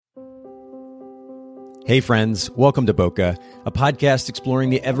Hey friends, welcome to Bokeh, a podcast exploring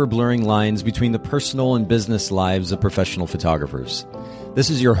the ever-blurring lines between the personal and business lives of professional photographers. This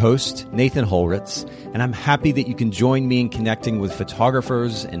is your host, Nathan Holritz, and I'm happy that you can join me in connecting with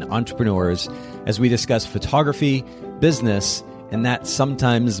photographers and entrepreneurs as we discuss photography, business, and that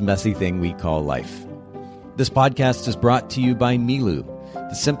sometimes messy thing we call life. This podcast is brought to you by Miilu,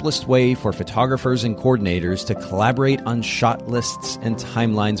 the simplest way for photographers and coordinators to collaborate on shot lists and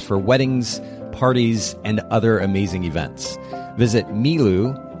timelines for weddings, parties, and other amazing events. Visit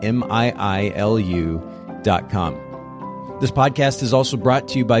Miilu, MIILU.com. This podcast is also brought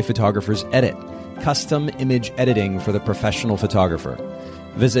to you by Photographers Edit, custom image editing for the professional photographer.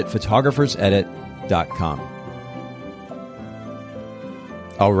 Visit photographersedit.com.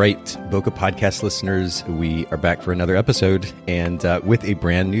 All right, Bokeh podcast listeners, we are back for another episode and with a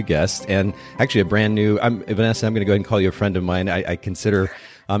brand new guest, and actually a brand new, Vanessa, I'm going to go ahead and call you a friend of mine. I consider,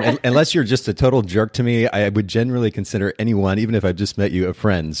 unless you're just a total jerk to me, I would generally consider anyone, even if I've just met you, a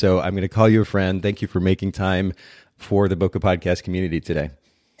friend. So I'm going to call you a friend. Thank you for making time for the Bokeh podcast community today.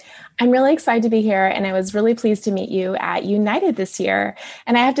 I'm really excited to be here, and I was really pleased to meet you at United this year.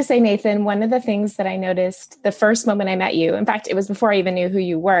 And I have to say, Nathan, one of the things that I noticed the first moment I met you, in fact, it was before I even knew who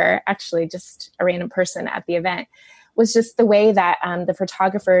you were, actually just a random person at the event, was just the way that the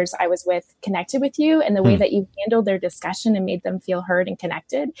photographers I was with connected with you and the way that you handled their discussion and made them feel heard and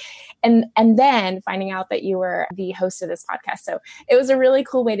connected. And then finding out that you were the host of this podcast. So it was a really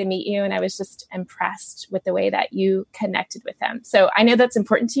cool way to meet you. And I was just impressed with the way that you connected with them. So I know that's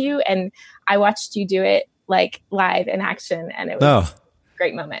important to you. And I watched you do it like live in action. And it was a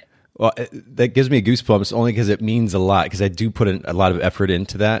great moment. Well, that gives me goosebumps only because it means a lot, because I do put a lot of effort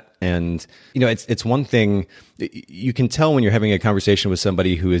into that. And, you know, it's one thing you can tell when you're having a conversation with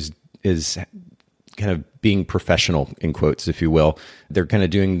somebody who is kind of being professional, in quotes, if you will. They're kind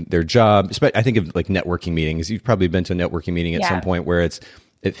of doing their job. I think of like networking meetings. You've probably been to a networking meeting at some point where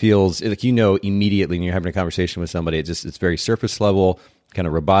it feels like, you know, immediately when you're having a conversation with somebody, it's very surface level, kind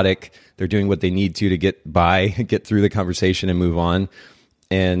of robotic. They're doing what they need to get through the conversation and move on.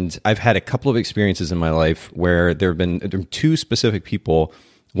 And I've had a couple of experiences in my life where there have been two specific people,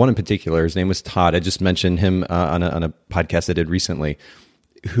 one in particular, his name was Todd. I just mentioned him on a podcast I did recently,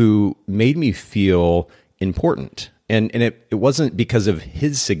 who made me feel important. And it wasn't because of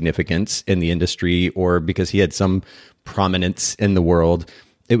his significance in the industry or because he had some prominence in the world.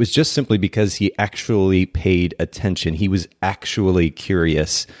 It was just simply because he actually paid attention. He was actually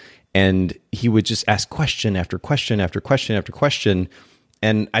curious. And he would just ask question after question after question after question.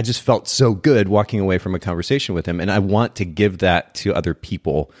 And I just felt so good walking away from a conversation with him. And I want to give that to other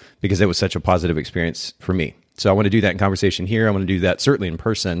people because it was such a positive experience for me. So I want to do that in conversation here. I want to do that certainly in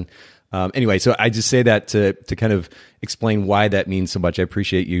person. Anyway, so I just say that to kind of explain why that means so much. I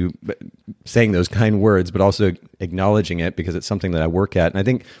appreciate you saying those kind words, but also acknowledging it because it's something that I work at. And I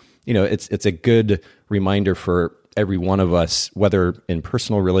think, you know, it's a good reminder for every one of us, whether in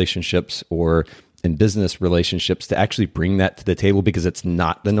personal relationships or in business relationships, to actually bring that to the table because it's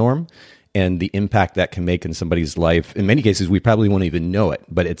not the norm, and the impact that can make in somebody's life. In many cases, we probably won't even know it,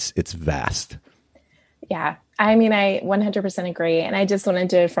 but it's vast. Yeah. I mean, I 100% agree. And I just wanted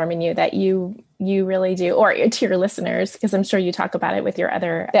to inform you that you really do, or to your listeners, because I'm sure you talk about it with the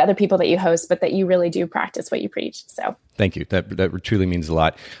other people that you host, but that you really do practice what you preach. So thank you. That truly means a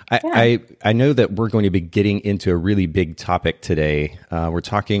lot. I know that we're going to be getting into a really big topic today. We're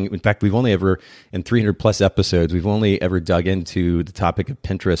talking, in fact, we've only ever, in 300 plus episodes, we've only ever dug into the topic of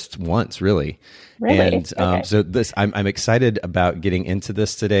Pinterest once, really. Really? And so I'm excited about getting into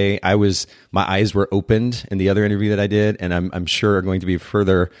this today. My eyes were opened in the other interview that I did, and I'm sure are going to be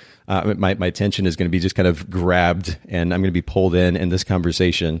further. My attention is going to be just kind of grabbed, and I'm going to be pulled in this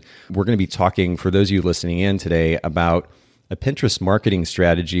conversation. We're going to be talking, for those of you listening in today, about a Pinterest marketing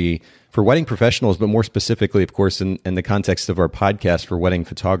strategy for wedding professionals, but more specifically, of course, in the context of our podcast for wedding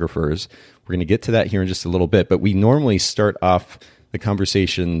photographers. We're going to get to that here in just a little bit, but we normally start off the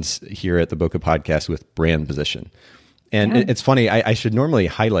conversations here at the Bokeh podcast with brand position. And it's funny, I should normally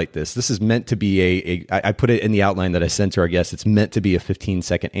highlight this. This is meant to be I put it in the outline that I sent to our guests. It's meant to be a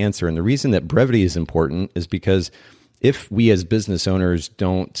 15-second answer. And the reason that brevity is important is because if we as business owners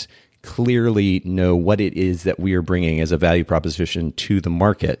don't clearly know what it is that we are bringing as a value proposition to the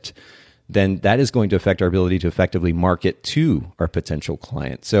market, then that is going to affect our ability to effectively market to our potential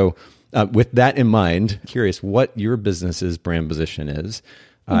client. So with that in mind, curious what your business's brand position is.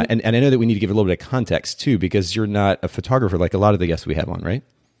 And I know that we need to give a little bit of context too, because you're not a photographer like a lot of the guests we have on, right?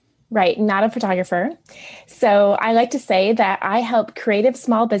 Right, not a photographer. So I like to say that I help creative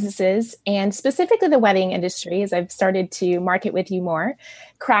small businesses and specifically the wedding industry, as I've started to market with you more,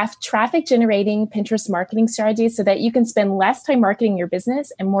 craft traffic generating Pinterest marketing strategies so that you can spend less time marketing your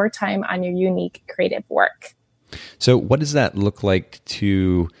business and more time on your unique creative work. So what does that look like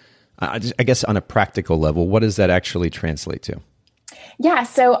to, I guess on a practical level, what does that actually translate to? Yeah,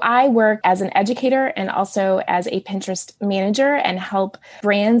 so I work as an educator and also as a Pinterest manager and help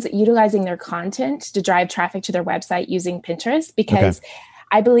brands utilizing their content to drive traffic to their website using Pinterest because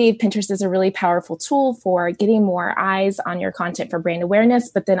I believe Pinterest is a really powerful tool for getting more eyes on your content for brand awareness,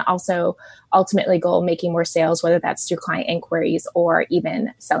 but then also ultimately goal making more sales, whether that's through client inquiries or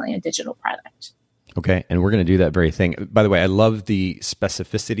even selling a digital product. Okay. And we're going to do that very thing. By the way, I love the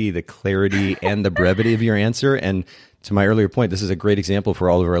specificity, the clarity, and the brevity of your answer. And to my earlier point, this is a great example for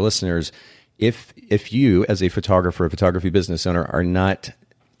all of our listeners. If you, as a photographer, a photography business owner, are not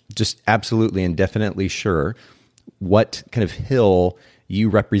just absolutely and definitely sure what kind of hill you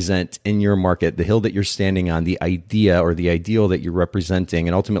represent in your market, the hill that you're standing on, the idea or the ideal that you're representing,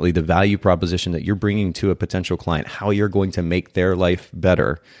 and ultimately the value proposition that you're bringing to a potential client, how you're going to make their life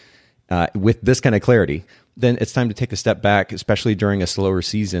better, with this kind of clarity, then it's time to take a step back, especially during a slower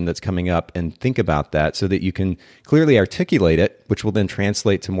season that's coming up, and think about that so that you can clearly articulate it, which will then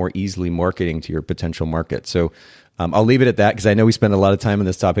translate to more easily marketing to your potential market. So I'll leave it at that because I know we spend a lot of time on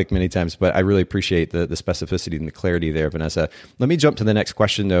this topic many times, but I really appreciate the specificity and the clarity there, Vanessa. Let me jump to the next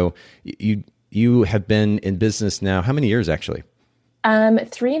question, though. You have been in business now, how many years actually?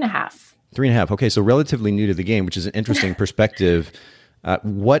 3.5. 3.5. Okay, so relatively new to the game, which is an interesting perspective.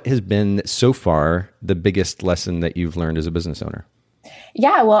 What has been so far the biggest lesson that you've learned as a business owner?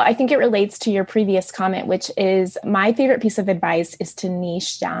 Yeah, well, I think it relates to your previous comment, which is my favorite piece of advice is to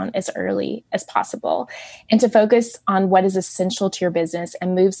niche down as early as possible and to focus on what is essential to your business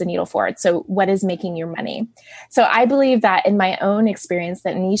and moves the needle forward. So what is making your money? So I believe that in my own experience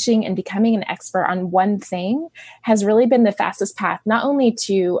that niching and becoming an expert on one thing has really been the fastest path, not only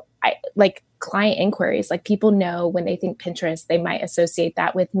to client inquiries, like people know when they think Pinterest, they might associate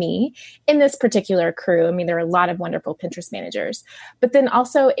that with me in this particular crew. I mean, there are a lot of wonderful Pinterest managers, but then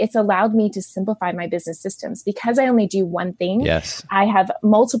also it's allowed me to simplify my business systems because I only do one thing. Yes. I have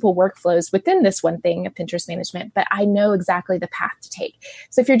multiple workflows within this one thing of Pinterest management, but I know exactly the path to take.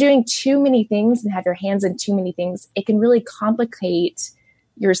 So if you're doing too many things and have your hands in too many things, it can really complicate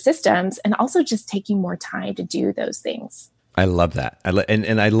your systems and also just take you more time to do those things. I love that.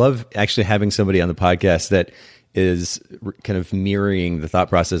 And I love actually having somebody on the podcast that is kind of mirroring the thought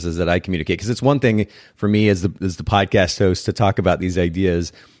processes that I communicate. Because it's one thing for me as the podcast host to talk about these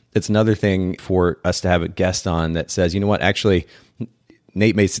ideas. It's another thing for us to have a guest on that says, you know what, actually,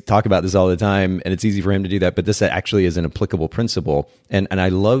 Nate may talk about this all the time and it's easy for him to do that, but this actually is an applicable principle. And I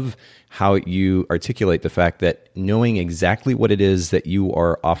love how you articulate the fact that knowing exactly what it is that you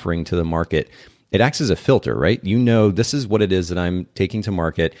are offering to the market, it acts as a filter, right? You know, this is what it is that I'm taking to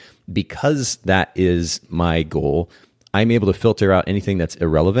market. Because that is my goal, I'm able to filter out anything that's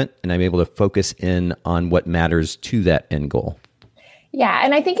irrelevant and I'm able to focus in on what matters to that end goal. Yeah.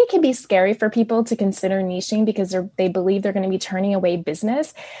 And I think it can be scary for people to consider niching because they believe they're going to be turning away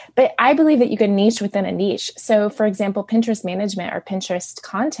business. But I believe that you can niche within a niche. So for example, Pinterest management or Pinterest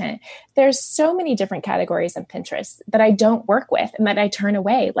content, there's so many different categories of Pinterest that I don't work with and that I turn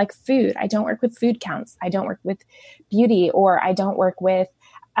away, like food. I don't work with food counts. I don't work with beauty, or I don't work with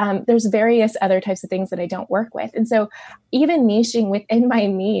there's various other types of things that I don't work with. And so even niching within my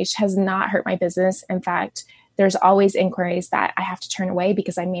niche has not hurt my business. In fact, there's always inquiries that I have to turn away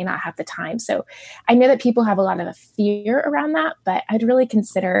because I may not have the time. So I know that people have a lot of a fear around that, but I'd really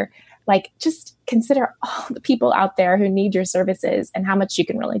consider all the people out there who need your services and how much you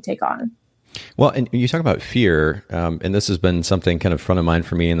can really take on. Well, and you talk about fear, and this has been something kind of front of mind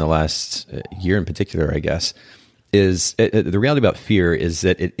for me in the last year in particular, I guess, is the reality about fear is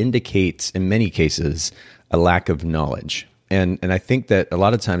that it indicates in many cases a lack of knowledge. And I think that a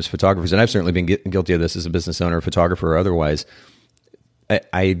lot of times photographers, and I've certainly been guilty of this as a business owner, photographer or otherwise,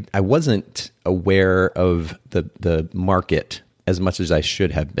 I wasn't aware of the market as much as I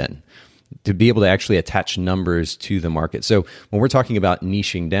should have been to be able to actually attach numbers to the market. So when we're talking about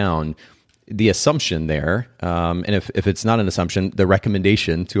niching down, the assumption there, and if it's not an assumption, the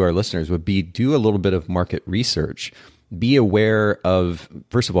recommendation to our listeners would be do a little bit of market research. Be aware of,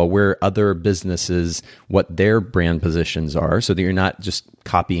 first of all, where other businesses, what their brand positions are, so that you're not just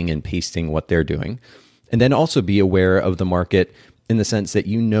copying and pasting what they're doing. And then also be aware of the market in the sense that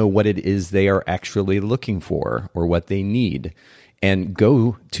you know what it is they are actually looking for or what they need, and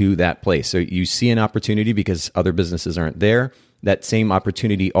go to that place. So you see an opportunity because other businesses aren't there. that same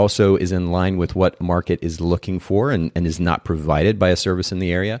opportunity also is in line with what market is looking for and is not provided by a service in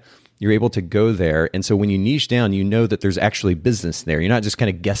the area, you're able to go there. And so when you niche down, you know that there's actually business there. You're not just kind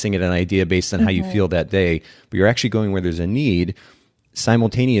of guessing at an idea based on how you feel that day, but you're actually going where there's a need.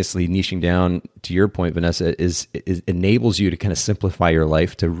 Simultaneously niching down, to your point, Vanessa, is enables you to kind of simplify your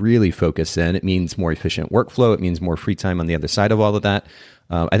life, to really focus in. It means more efficient workflow. It means more free time on the other side of all of that.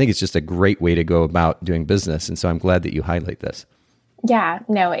 I think it's just a great way to go about doing business. And so I'm glad that you highlight this. Yeah,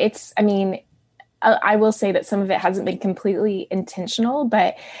 no, I will say that some of it hasn't been completely intentional,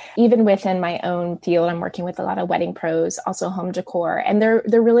 but even within my own field, I'm working with a lot of wedding pros, also home decor. And there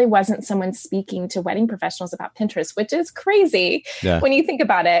really wasn't someone speaking to wedding professionals about Pinterest, which is crazy when you think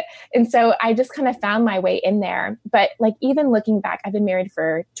about it. And so I just kind of found my way in there. But like, even looking back, I've been married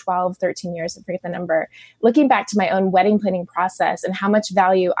for 12, 13 years, I forget the number, looking back to my own wedding planning process and how much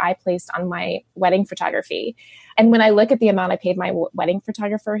value I placed on my wedding photography. And when I look at the amount I paid my wedding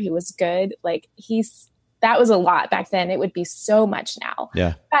photographer, who was good, like that was a lot back then. It would be so much now.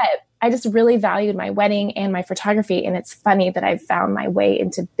 Yeah. But I just really valued my wedding and my photography. And it's funny that I've found my way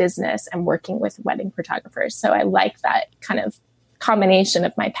into business and working with wedding photographers. So I like that kind of combination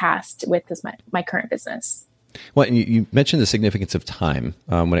of my past with my current business. Well, and you mentioned the significance of time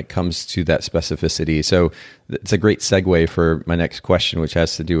when it comes to that specificity. So it's a great segue for my next question, which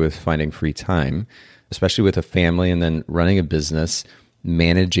has to do with finding free time, especially with a family and then running a business,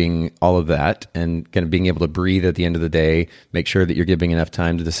 managing all of that and kind of being able to breathe at the end of the day, make sure that you're giving enough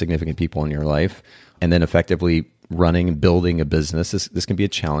time to the significant people in your life, and then effectively running and building a business. This can be a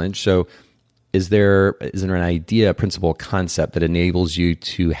challenge. So is there an idea, a principle, concept that enables you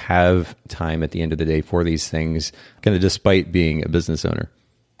to have time at the end of the day for these things, kind of despite being a business owner?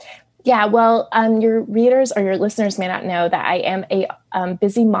 Yeah, well, your readers or your listeners may not know that I am a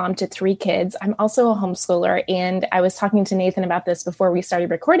busy mom to 3 kids. I'm also a homeschooler, and I was talking to Nathan about this before we started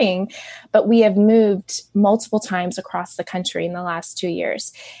recording, but we have moved multiple times across the country in the last 2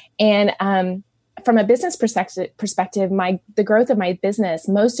 years. And from a business perspective, the growth of my business,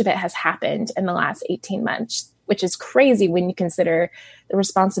 most of it has happened in the last 18 months, which is crazy when you consider the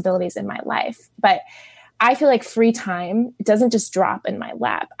responsibilities in my life. But I feel like free time doesn't just drop in my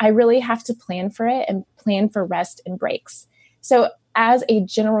lap. I really have to plan for it and plan for rest and breaks. So as a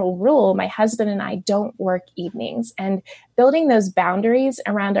general rule, my husband and I don't work evenings, and building those boundaries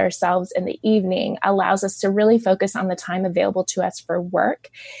around ourselves in the evening allows us to really focus on the time available to us for work.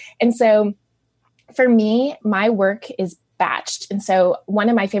 And so for me, my work is batched. And so one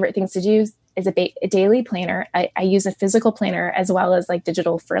of my favorite things to do is a daily planner. I use a physical planner as well as like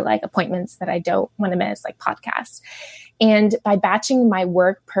digital for like appointments that I don't want to miss, like podcasts. And by batching my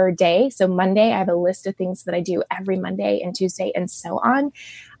work per day, so Monday, I have a list of things that I do every Monday and Tuesday and so on.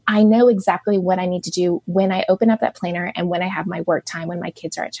 I know exactly what I need to do when I open up that planner and when I have my work time when my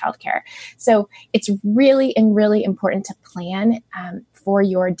kids are at childcare. So it's really important to plan for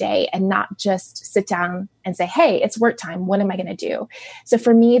your day and not just sit down and say, hey, it's work time. What am I going to do? So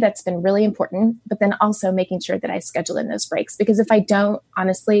for me, that's been really important, but then also making sure that I schedule in those breaks, because if I don't,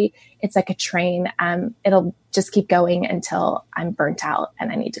 honestly, it's like a train. It'll just keep going until I'm burnt out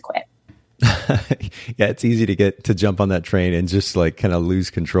and I need to quit. Yeah, it's easy to jump on that train and just like kind of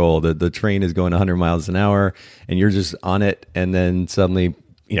lose control. The train is going 100 miles an hour and you're just on it. And then suddenly,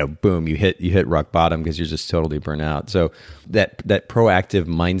 boom, you hit rock bottom because you're just totally burnt out. So that proactive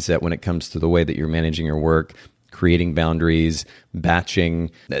mindset when it comes to the way that you're managing your work, creating boundaries, batching,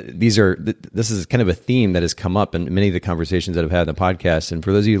 this is kind of a theme that has come up in many of the conversations that I've had in the podcast. And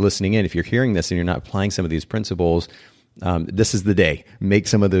for those of you listening in, if you're hearing this and you're not applying some of these principles, this is the day. Make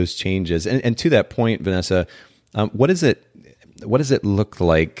some of those changes. And to that point, Vanessa, what does it look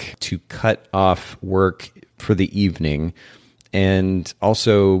like to cut off work for the evening? And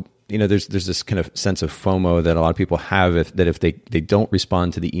also, there's this kind of sense of FOMO that a lot of people have if they don't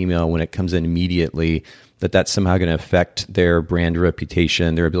respond to the email when it comes in immediately, that's somehow going to affect their brand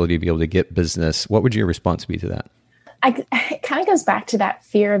reputation, their ability to be able to get business. What would your response be to that? It kind of goes back to that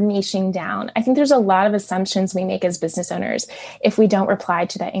fear of niching down. I think there's a lot of assumptions we make as business owners if we don't reply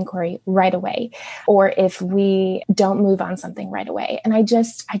to that inquiry right away, or if we don't move on something right away. And I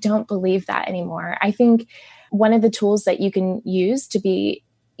don't believe that anymore. I think one of the tools that you can use to be,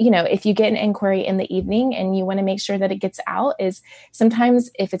 if you get an inquiry in the evening and you want to make sure that it gets out, is sometimes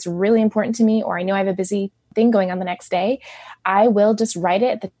if it's really important to me, or I know I have a busy thing going on the next day, I will just write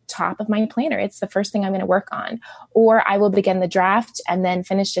it at the top of my planner. It's the first thing I'm going to work on. Or I will begin the draft and then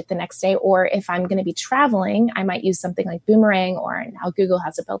finish it the next day. Or if I'm going to be traveling, I might use something like Boomerang, or now Google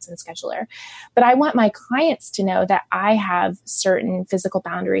has a built-in scheduler. But I want my clients to know that I have certain physical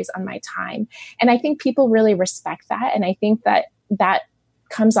boundaries on my time. And I think people really respect that. And I think that that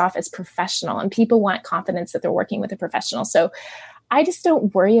comes off as professional, and people want confidence that they're working with a professional. So I just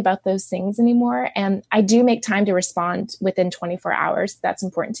don't worry about those things anymore. And I do make time to respond within 24 hours. That's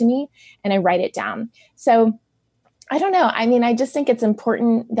important to me. And I write it down. So I don't know. I mean, I just think it's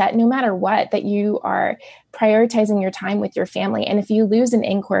important that no matter what, that you are prioritizing your time with your family. And if you lose an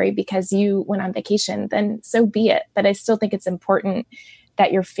inquiry because you went on vacation, then so be it. But I still think it's important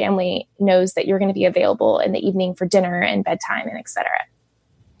that your family knows that you're going to be available in the evening for dinner and bedtime and et cetera.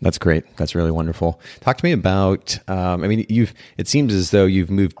 That's great. That's really wonderful. Talk to me about, it seems as though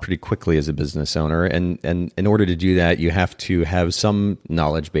you've moved pretty quickly as a business owner. And in order to do that, you have to have some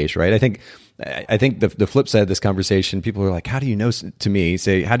knowledge base, right? I think the flip side of this conversation, people are like, how do you know, to me,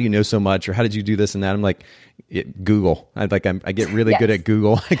 say, how do you know so much? Or how did you do this and that? I'm like, Google. I get really good at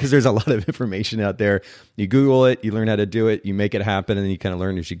Google because there's a lot of information out there. You Google it, you learn how to do it, you make it happen, and then you kind of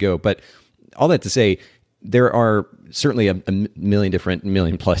learn as you go. But all that to say, there are certainly a millions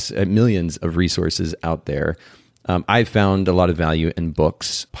of resources out there. I've found a lot of value in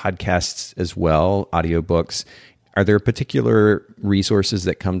books, podcasts as well, audiobooks. Are there particular resources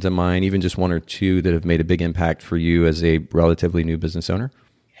that come to mind, even just one or two, that have made a big impact for you as a relatively new business owner?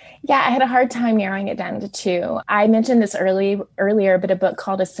 Yeah, I had a hard time narrowing it down to two. I mentioned this earlier, but a book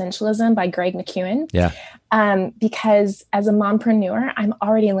called Essentialism by Greg McKeown. Yeah. Because as a mompreneur, I'm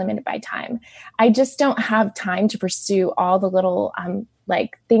already limited by time. I just don't have time to pursue all the little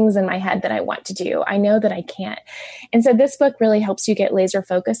things in my head that I want to do. I know that I can't. And so this book really helps you get laser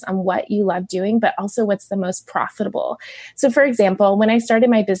focused on what you love doing, but also what's the most profitable. So for example, when I started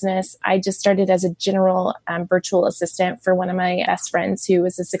my business, I just started as a general virtual assistant for one of my best friends who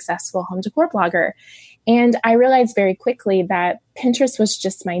was a successful home decor blogger. And I realized very quickly that Pinterest was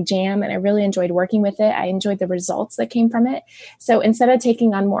just my jam, and I really enjoyed working with it. I enjoyed the results that came from it. So instead of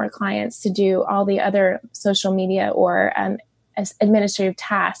taking on more clients to do all the other social media or administrative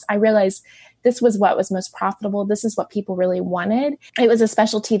tasks, I realized this was what was most profitable. This is what people really wanted. It was a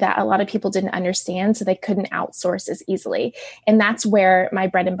specialty that a lot of people didn't understand, so they couldn't outsource as easily. And that's where my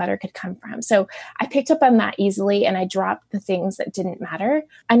bread and butter could come from. So I picked up on that easily, and I dropped the things that didn't matter.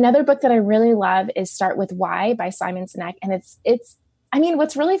 Another book that I really love is Start With Why by Simon Sinek. And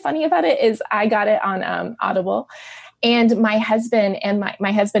what's really funny about it is I got it on Audible. And my husband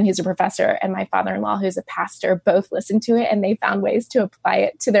my husband, who's a professor, and my father-in-law, who's a pastor, both listened to it, and they found ways to apply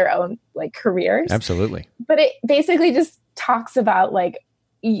it to their own careers. Absolutely. But it basically just talks about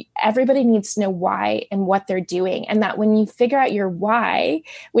everybody needs to know why and what they're doing. And that when you figure out your why,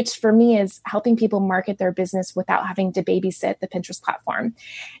 which for me is helping people market their business without having to babysit the Pinterest platform,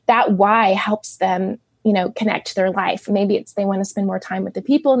 that why helps them connect to their life. Maybe it's they want to spend more time with the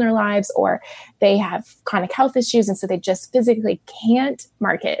people in their lives, or they have chronic health issues, and so they just physically can't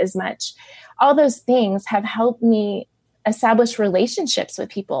market as much. All those things have helped me establish relationships with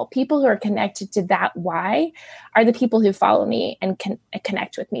people. People who are connected to that why are the people who follow me and can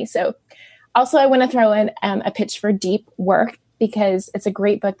connect with me. So also I want to throw in a pitch for Deep Work, because it's a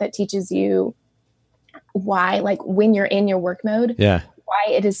great book that teaches you why, when you're in your work mode,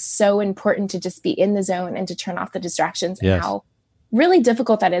 why it is so important to just be in the zone and to turn off the distractions, and how really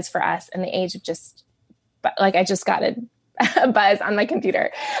difficult that is for us in the age of I just got a buzz on my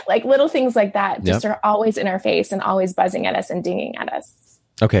computer. Little things like that just are always in our face and always buzzing at us and dinging at us.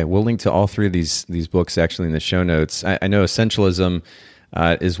 Okay. We'll link to all three of these books actually in the show notes. I know Essentialism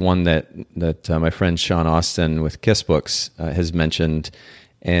is one that my friend Sean Austin with Kiss Books has mentioned.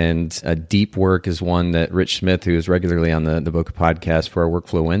 And Deep Work is one that Rich Smith, who is regularly on the Book podcast for our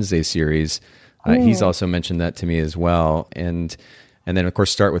Workflow Wednesday series, he's also mentioned that to me as well. And then of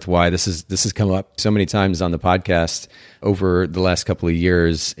course Start With Why. This has come up so many times on the podcast over the last couple of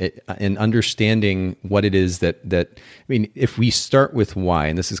years, in understanding what it is that if we start with why,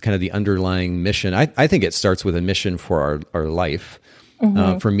 and this is kind of the underlying mission, I think it starts with a mission for our life.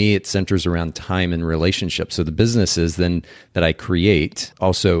 Mm-hmm. For me, it centers around time and relationships. So the businesses then that I create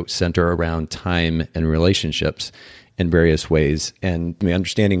also center around time and relationships. in various ways. And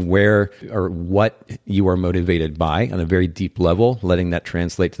understanding where or what you are motivated by on a very deep level, letting that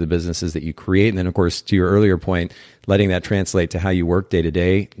translate to the businesses that you create. And then, of course, to your earlier point, letting that translate to how you work day to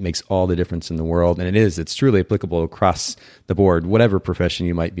day makes all the difference in the world. And it's truly applicable across the board, whatever profession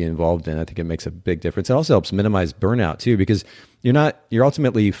you might be involved in. I think it makes a big difference. It also helps minimize burnout too, because you're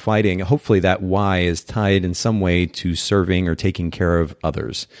ultimately fighting. Hopefully that why is tied in some way to serving or taking care of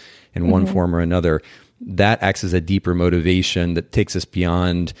others in one form or another. That acts as a deeper motivation that takes us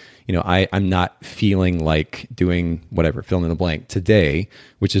beyond, I'm not feeling like doing whatever, fill in the blank today,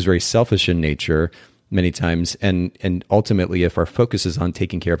 which is very selfish in nature many times. And ultimately, if our focus is on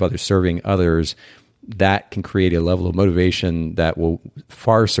taking care of others, serving others, that can create a level of motivation that will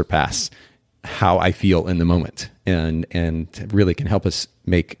far surpass how I feel in the moment, and really can help us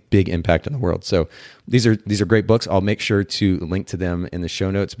make big impact on the world. So these are great books. I'll make sure to link to them in the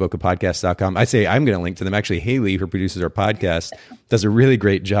show notes, bokehpodcast.com. I say I'm going to link to them. Actually, Haley, who produces our podcast, does a really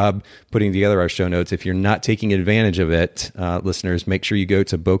great job putting together our show notes. If you're not taking advantage of it, listeners, make sure you go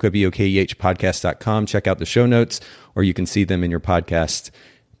to podcast.com, check out the show notes, or you can see them in your podcast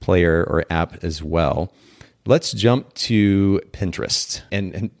player or app as well. Let's jump to Pinterest.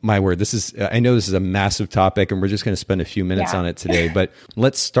 And my word, I know this is a massive topic and we're just going to spend a few minutes on it today, but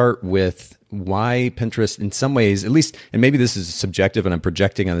let's start with why Pinterest in some ways, at least, and maybe this is subjective and I'm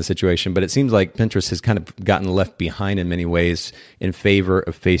projecting on the situation, but it seems like Pinterest has kind of gotten left behind in many ways in favor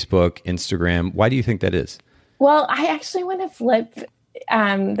of Facebook, Instagram. Why do you think that is? Well, I actually want to flip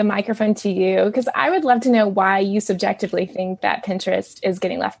the microphone to you, because I would love to know why you subjectively think that Pinterest is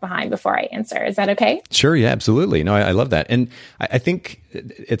getting left behind before I answer. Is that okay? Sure. Yeah, absolutely. No, I love that. And I think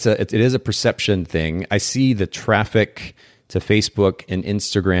it is a perception thing. I see the traffic to Facebook and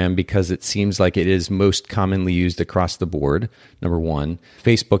Instagram because it seems like it is most commonly used across the board, number one.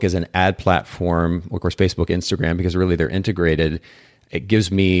 Facebook is an ad platform, of course, Facebook, Instagram, because really they're integrated. It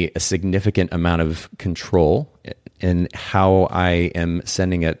gives me a significant amount of control in how I am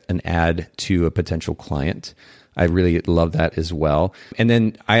sending an ad to a potential client. I really love that as well. And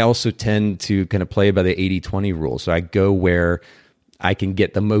then I also tend to kind of play by the 80-20 rule. So I go where I can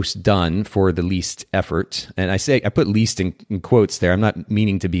get the most done for the least effort. And I put least in quotes there. I'm not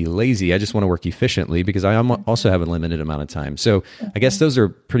meaning to be lazy. I just want to work efficiently because I also have a limited amount of time. So I guess those are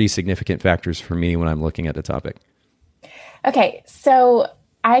pretty significant factors for me when I'm looking at the topic. Okay, so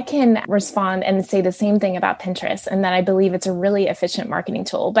I can respond and say the same thing about Pinterest, and that I believe it's a really efficient marketing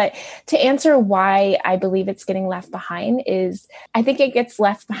tool. But to answer why I believe it's getting left behind is I think it gets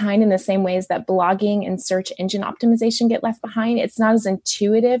left behind in the same ways that blogging and search engine optimization get left behind. It's not as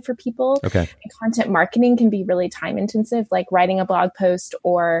intuitive for people. Okay. And content marketing can be really time intensive, like writing a blog post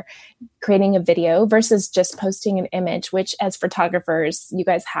or creating a video versus just posting an image, which as photographers, you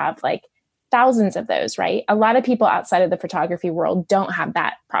guys have like thousands of those, right? A lot of people outside of the photography world don't have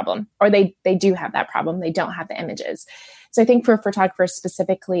that problem, or they do have that problem. They don't have the images. So I think for photographers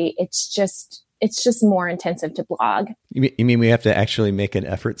specifically, it's just more intensive to blog. You mean we have to actually make an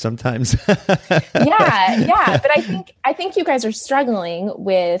effort sometimes? Yeah. But I think you guys are struggling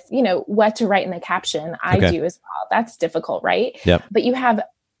with, what to write in the caption. I do as well. That's difficult, right? Yep. But you have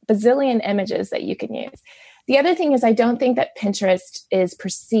bazillion images that you can use. The other thing is I don't think that Pinterest is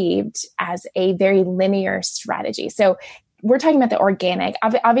perceived as a very linear strategy. So we're talking about the organic.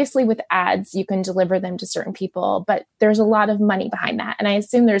 Obviously, with ads, you can deliver them to certain people, but there's a lot of money behind that. And I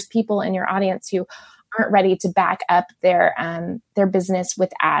assume there's people in your audience who aren't ready to back up their business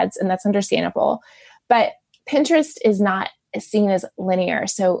with ads, and that's understandable. But Pinterest is not seen as linear.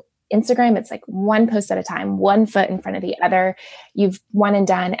 So Instagram, it's like one post at a time, one foot in front of the other. You've one and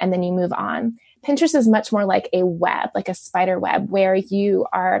done, and then you move on. Pinterest is much more like a web, like a spider web, where you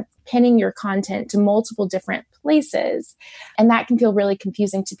are pinning your content to multiple different places. And that can feel really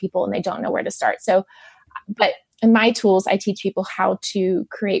confusing to people and they don't know where to start. So, but in my tools, I teach people how to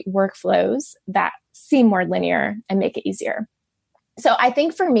create workflows that seem more linear and make it easier. So I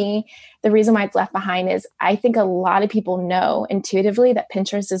think for me, the reason why it's left behind is I think a lot of people know intuitively that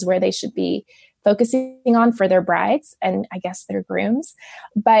Pinterest is where they should be focusing on for their brides and I guess their grooms.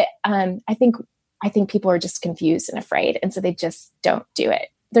 But I think people are just confused and afraid. And so they just don't do it.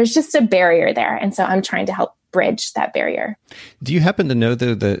 There's just a barrier there. And so I'm trying to help bridge that barrier. Do you happen to know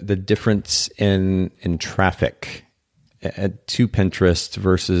the difference in traffic to Pinterest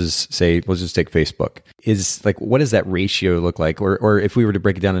versus, say, let's just take Facebook? Is like, what does that ratio look like? Or if we were to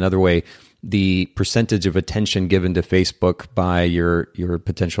break it down another way, the percentage of attention given to Facebook by your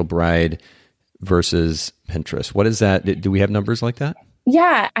potential bride versus Pinterest. What is that? Do we have numbers like that?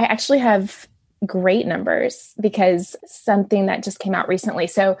 Yeah, I actually have great numbers because something that just came out recently.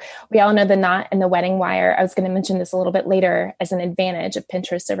 So we all know the Knot and the Wedding Wire. I was going to mention this a little bit later as an advantage of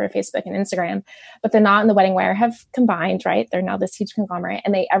Pinterest over Facebook and Instagram, but the Knot and the Wedding Wire have combined, right? They're now this huge conglomerate,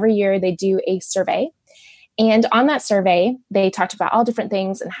 and every year they do a survey. And on that survey, they talked about all different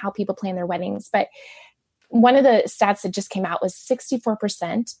things and how people plan their weddings. But one of the stats that just came out was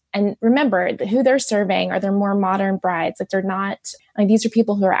 64%. And remember, who they're surveying are their more modern brides. Like they're not, these are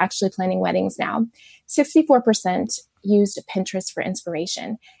people who are actually planning weddings now. 64% used Pinterest for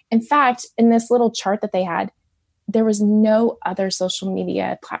inspiration. In fact, in this little chart that they had, there was no other social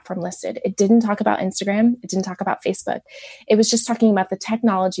media platform listed. It didn't talk about Instagram. It didn't talk about Facebook. It was just talking about the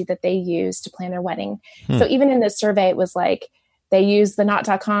technology that they use to plan their wedding. So even in this survey, it was like, they used the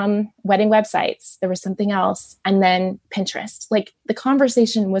knot.com wedding websites. There was something else. And then Pinterest. Like the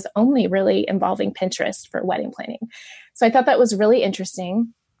conversation was only really involving Pinterest for wedding planning. So I thought that was really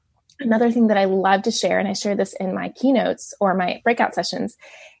interesting. Another thing that I love to share, and I share this in my keynotes or my breakout sessions,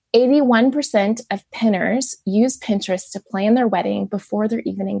 81% of pinners use Pinterest to plan their wedding before they're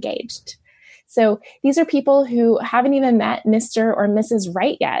even engaged. So these are people who haven't even met Mr. or Mrs.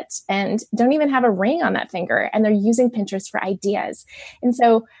 Right yet and don't even have a ring on that finger, and they're using Pinterest for ideas. And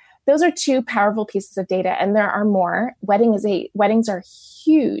so those are two powerful pieces of data, and there are more. Weddings are a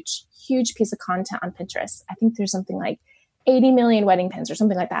huge, huge piece of content on Pinterest. I think there's something like 80 million wedding pins or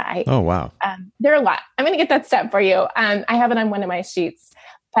something like that. Oh, wow. There are a lot. I'm going to get that stat for you. I have it on one of my sheets.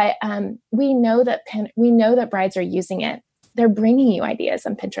 But we know that brides are using it. They're bringing you ideas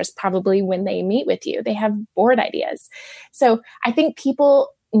on Pinterest probably when they meet with you. They have board ideas. So I think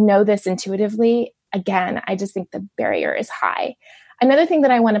people know this intuitively. Again, I just think the barrier is high. Another thing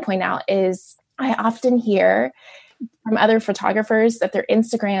that I want to point out is I often hear from other photographers that their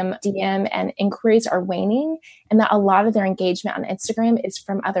Instagram DM and inquiries are waning, and that a lot of their engagement on Instagram is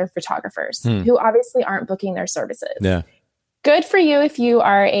from other photographers who obviously aren't booking their services. Yeah. Good for you if you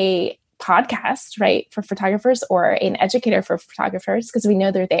are a podcast, right, for photographers or an educator for photographers, because we know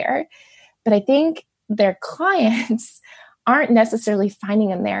they're there. But I think their clients aren't necessarily finding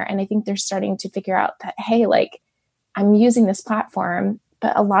them there. And I think they're starting to figure out that, hey, like I'm using this platform,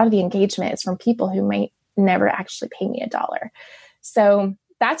 but a lot of the engagement is from people who might never actually pay me $1. So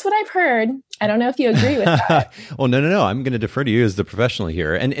that's what I've heard. I don't know if you agree with that. Well, no. I'm going to defer to you as the professional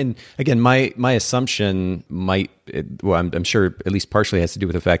here. And again, my assumption I'm sure at least partially has to do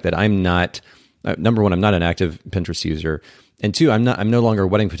with the fact that I'm not, number one, I'm not an active Pinterest user. And two, I'm no longer a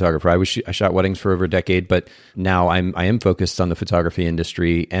wedding photographer. I shot weddings for over a decade, but now I am focused on the photography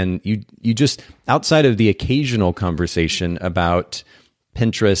industry. And you just, outside of the occasional conversation about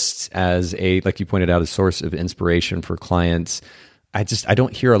Pinterest as like you pointed out, a source of inspiration for clients, I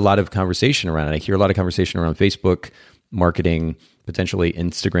don't hear a lot of conversation around it. I hear a lot of conversation around Facebook marketing, potentially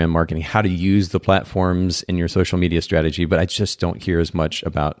Instagram marketing, how to use the platforms in your social media strategy, but I just don't hear as much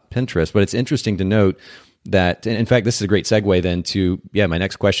about Pinterest. But it's interesting to note that, and in fact, this is a great segue then to, my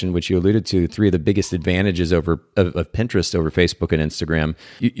next question, which you alluded to, 3 of the biggest advantages of Pinterest over Facebook and Instagram.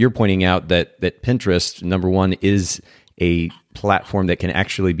 You're pointing out that Pinterest, number one, is a platform that can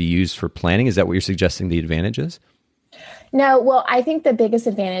actually be used for planning. Is that what you're suggesting the advantage is? No, well, I think the biggest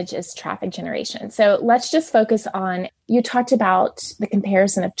advantage is traffic generation. So let's just focus on, you talked about the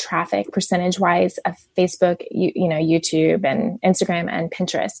comparison of traffic percentage-wise of Facebook, YouTube and Instagram and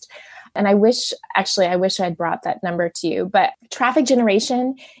Pinterest. And I wish I'd brought that number to you. But traffic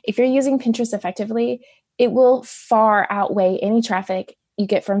generation, if you're using Pinterest effectively, it will far outweigh any traffic you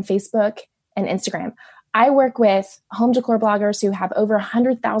get from Facebook and Instagram. I work with home decor bloggers who have over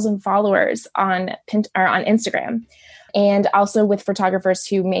 100,000 followers on Instagram, and also with photographers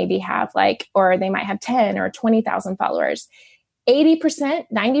who maybe have or they might have 10 or 20,000 followers. 80%,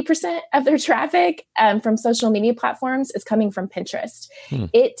 90% of their traffic from social media platforms is coming from Pinterest.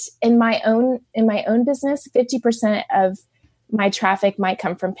 In my own business, 50% of my traffic might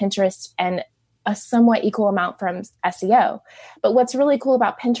come from Pinterest and a somewhat equal amount from SEO. But what's really cool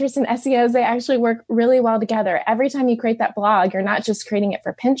about Pinterest and SEO is they actually work really well together. Every time you create that blog, you're not just creating it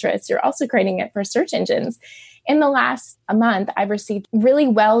for Pinterest, you're also creating it for search engines. In the last month, I've received really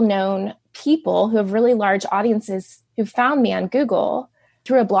well-known people who have really large audiences who found me on Google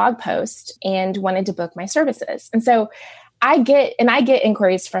through a blog post and wanted to book my services. And so I get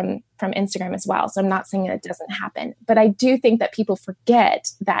inquiries from Instagram as well. So I'm not saying that it doesn't happen, but I do think that people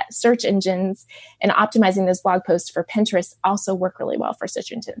forget that search engines and optimizing those blog posts for Pinterest also work really well for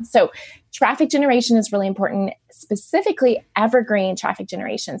search engines. So traffic generation is really important, specifically evergreen traffic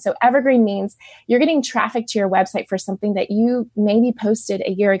generation. So evergreen means you're getting traffic to your website for something that you maybe posted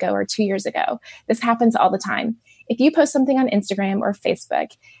a year ago or 2 years ago. This happens all the time. If you post something on Instagram or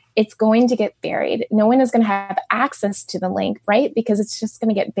Facebook it's going to get buried. No one is going to have access to the link, right? Because it's just going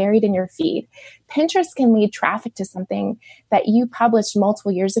to get buried in your feed. Pinterest can lead traffic to something that you published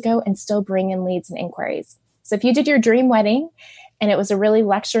multiple years ago and still bring in leads and inquiries. So if you did your dream wedding and it was a really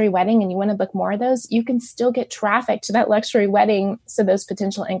luxury wedding and you want to book more of those, you can still get traffic to that luxury wedding. So those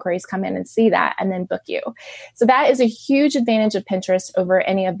potential inquiries come in and see that and then book you. So that is a huge advantage of Pinterest over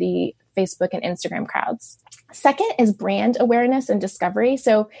any of the Facebook and Instagram crowds. Second is brand awareness and discovery.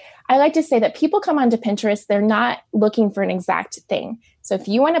 So I like to say that people come onto Pinterest, they're not looking for an exact thing. So if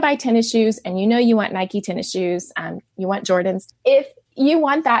you want to buy tennis shoes and you know you want Nike tennis shoes, you want Jordans, if you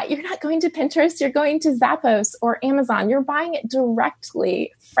want that, you're not going to Pinterest, you're going to Zappos or Amazon. You're buying it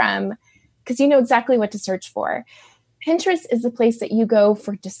directly from, because you know exactly what to search for. Pinterest is the place that you go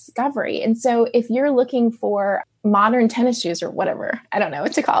for discovery. And so if you're looking for modern tennis shoes or whatever, I don't know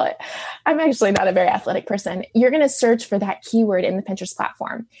what to call it. I'm actually not a very athletic person. You're going to search for that keyword in the Pinterest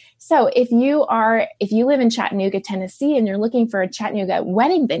platform. So if you live in Chattanooga, Tennessee, and you're looking for a Chattanooga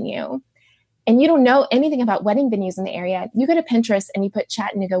wedding venue, and you don't know anything about wedding venues in the area, you go to Pinterest and you put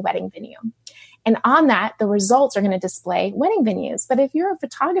Chattanooga wedding venue. And on that, the results are going to display wedding venues. But if you're a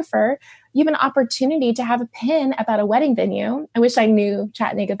photographer, you have an opportunity to have a pin about a wedding venue. I wish I knew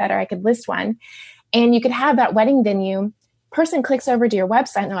Chattanooga better. I could list one. And you could have that wedding venue. Person clicks over to your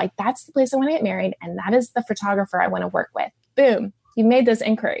website and they're like, that's the place I want to get married. And that is the photographer I want to work with. Boom. You made those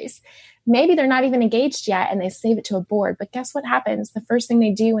inquiries. Maybe they're not even engaged yet and they save it to a board. But guess what happens? The first thing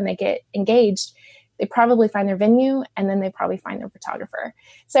they do when they get engaged, they probably find their venue and then they probably find their photographer.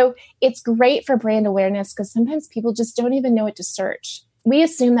 So it's great for brand awareness because sometimes people just don't even know what to search. We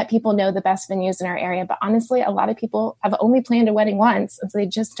assume that people know the best venues in our area, but honestly, a lot of people have only planned a wedding once, and so they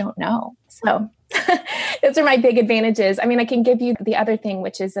just don't know. So those are my big advantages. I mean, I can give you the other thing,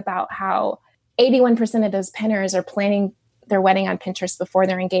 which is about how 81% of those pinners are planning their wedding on Pinterest before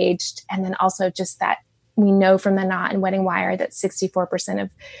they're engaged. And then also just that we know from the Knot and Wedding Wire that 64%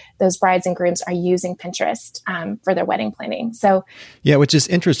 of those brides and grooms are using Pinterest for their wedding planning. So, yeah, which is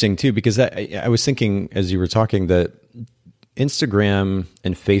interesting too, because I was thinking as you were talking that Instagram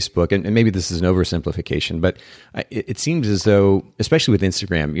and Facebook, and maybe this is an oversimplification, but it seems as though, especially with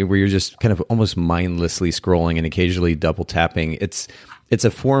Instagram, where you're just kind of almost mindlessly scrolling and occasionally double tapping, it's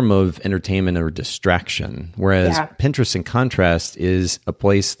a form of entertainment or distraction. Whereas Pinterest, in contrast, is a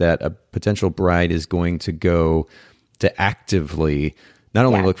place that a potential bride is going to go to actively not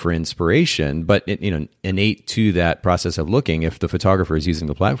only look for inspiration, but innate to that process of looking. If the photographer is using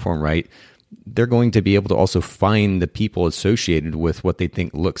the platform right, they're going to be able to also find the people associated with what they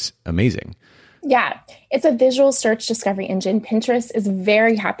think looks amazing. Yeah, it's a visual search discovery engine. Pinterest is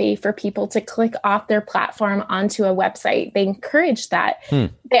very happy for people to click off their platform onto a website. They encourage that.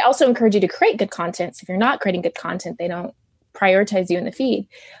 They also encourage you to create good content. So if you're not creating good content, they don't prioritize you in the feed.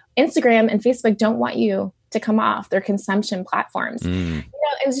 Instagram and Facebook don't want you to come off their consumption platforms.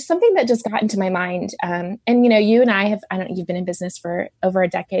 It was just something that just got into my mind. And, you and I you've been in business for over a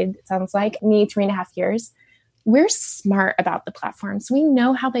decade, it sounds like, me 3.5 years. We're smart about the platforms. We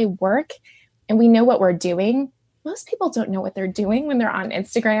know how they work and we know what we're doing. Most people don't know what they're doing when they're on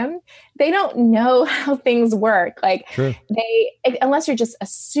Instagram. They don't know how things work. Unless you're just a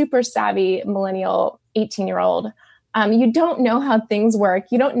super savvy millennial 18-year-old, you don't know how things work.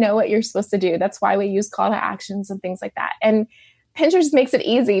 You don't know what you're supposed to do. That's why we use call to actions and things like that. And Pinterest makes it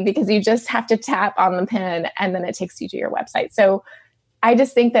easy because you just have to tap on the pin and then it takes you to your website. So I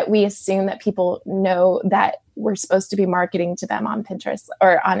just think that we assume that people know that we're supposed to be marketing to them on Pinterest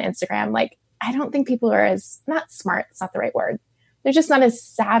or on Instagram. I don't think people are not smart. It's not the right word. They're just not as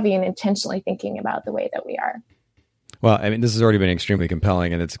savvy and intentionally thinking about the way that we are. Well, I mean, this has already been extremely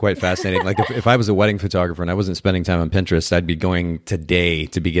compelling and it's quite fascinating. If I was a wedding photographer and I wasn't spending time on Pinterest, I'd be going today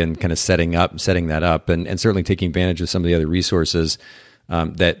to begin kind of setting that up and certainly taking advantage of some of the other resources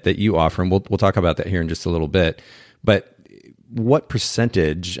that you offer. And we'll talk about that here in just a little bit. But what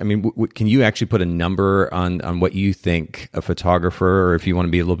percentage, I mean, can you actually put a number on what you think a photographer, or if you want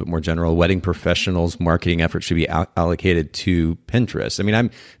to be a little bit more general, wedding professionals' marketing efforts should be allocated to Pinterest? I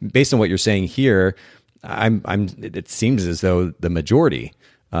mean, based on what you're saying here, it seems as though the majority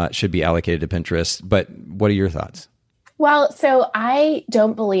should be allocated to Pinterest, but what are your thoughts? Well, so I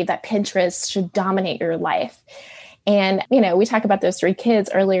don't believe that Pinterest should dominate your life. And, we talk about those 3 kids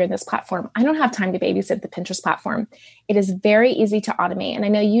earlier in this platform. I don't have time to babysit the Pinterest platform. It is very easy to automate. And I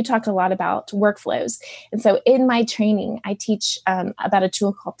know you talked a lot about workflows. And so in my training, I teach about a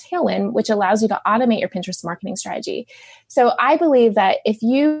tool called Tailwind, which allows you to automate your Pinterest marketing strategy. So I believe that if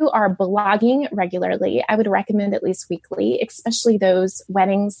you are blogging regularly, I would recommend at least weekly, especially those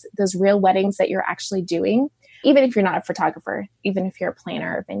weddings, those real weddings that you're actually doing. even if you're not a photographer, even if you're a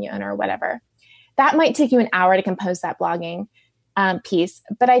planner or venue owner or whatever. That might take you an hour to compose that blogging piece.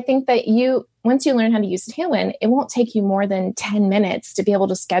 But I think that once you learn how to use Tailwind, it won't take you more than 10 minutes to be able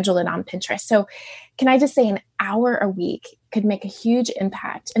to schedule it on Pinterest. So can I just say an hour a week could make a huge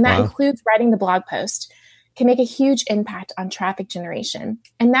impact. And that includes writing the blog post, can make a huge impact on traffic generation.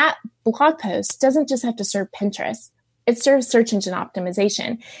 And that blog post doesn't just have to serve Pinterest. It serves search engine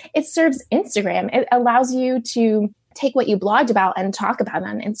optimization. It serves Instagram. It allows you to take what you blogged about and talk about it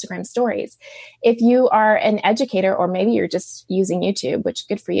on Instagram stories. If you are an educator, or maybe you're just using YouTube, which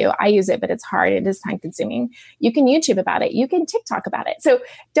good for you. I use it, but it's hard. It is time consuming. You can YouTube about it. You can TikTok about it. So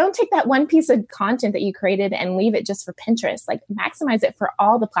don't take that one piece of content that you created and leave it just for Pinterest. Like, maximize it for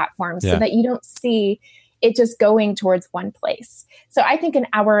all the platforms so that you don't see it just going towards one place. So I think an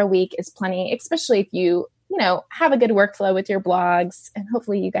hour a week is plenty, especially if you have a good workflow with your blogs, and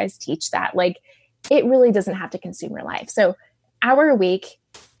hopefully you guys teach that. Like, it really doesn't have to consume your life. So hour a week,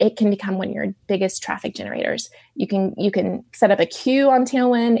 it can become one of your biggest traffic generators. You can set up a queue on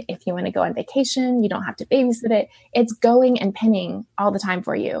Tailwind. If you want to go on vacation, you don't have to babysit it. It's going and pinning all the time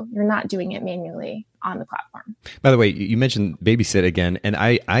for you. You're not doing it manually on the platform. By the way, you mentioned babysit again, and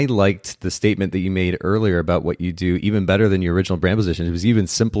I liked the statement that you made earlier about what you do even better than your original brand position. It was even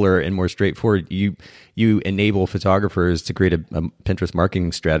simpler and more straightforward. You enable photographers to create a Pinterest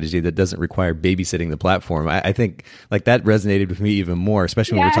marketing strategy that doesn't require babysitting the platform. I think like that resonated with me even more,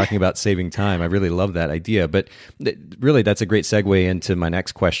 especially when we're talking about saving time. I really love that idea. But really, that's a great segue into my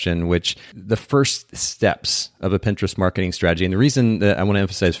next question, which the first steps of a Pinterest marketing strategy. And the reason that I want to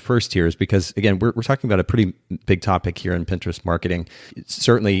emphasize first here is because, again, we're talking about a pretty big topic here in Pinterest marketing.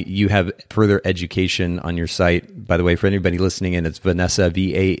 Certainly, you have further education on your site. By the way, for anybody listening in, it's Vanessa,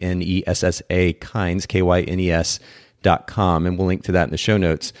 VANESSA, Kynes, KYNES.com, and we'll link to that in the show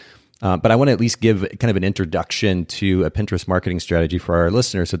notes. But I want to at least give kind of an introduction to a Pinterest marketing strategy for our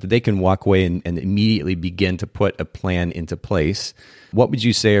listeners so that they can walk away and immediately begin to put a plan into place. What would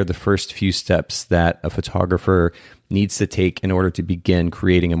you say are the first few steps that a photographer needs to take in order to begin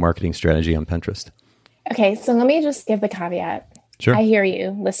creating a marketing strategy on Pinterest? Okay, so let me just give the caveat. Sure. I hear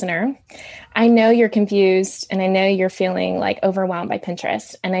you, listener. I know you're confused, and I know you're feeling like overwhelmed by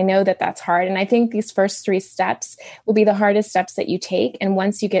Pinterest, and I know that that's hard. And I think these first 3 steps will be the hardest steps that you take. And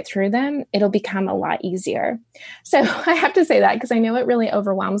once you get through them, it'll become a lot easier. So I have to say that because I know it really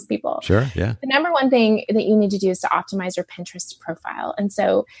overwhelms people. Sure. Yeah. The number one thing that you need to do is to optimize your Pinterest profile. And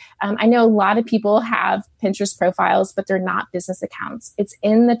so I know a lot of people have Pinterest profiles, but they're not business accounts. It's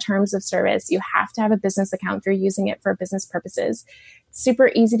in the terms of service. You have to have a business account if you're using it for business purposes.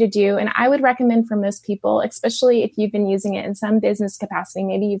 Super easy to do. And I would recommend for most people, especially if you've been using it in some business capacity,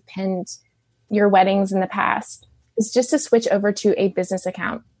 maybe you've pinned your weddings in the past, is just to switch over to a business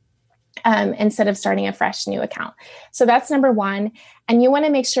account instead of starting a fresh new account. So that's number one. And you want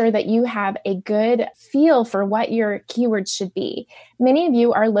to make sure that you have a good feel for what your keywords should be. Many of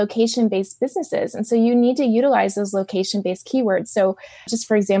you are location-based businesses, and so you need to utilize those location-based keywords. So just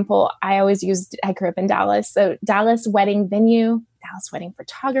for example, I grew up in Dallas. So Dallas wedding venue, Dallas wedding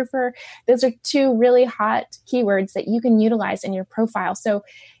photographer. Those are 2 really hot keywords that you can utilize in your profile. So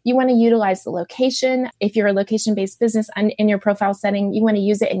you want to utilize the location. If you're a location-based business in your profile setting, you want to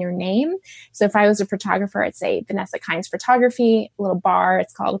use it in your name. So if I was a photographer, I'd say Vanessa Kynes Photography, a little bar,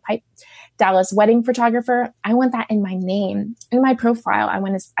 it's called a pipe. Dallas wedding photographer. I want that in my name. In my profile,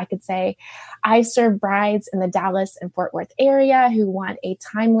 I could say, I serve brides in the Dallas and Fort Worth area who want a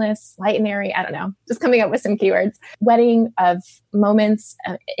timeless, light and airy, I don't know, just coming up with some keywords, wedding of moments,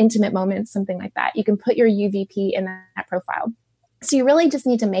 intimate moments, something like that. You can put your UVP in that profile. So you really just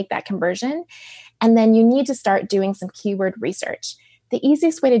need to make that conversion. And then you need to start doing some keyword research. The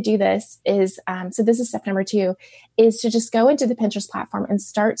easiest way to do this is, so this is step number 2, is to just go into the Pinterest platform and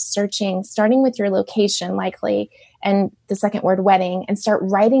start searching, starting with your location likely, and the second word wedding, and start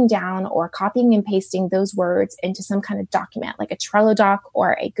writing down or copying and pasting those words into some kind of document, like a Trello doc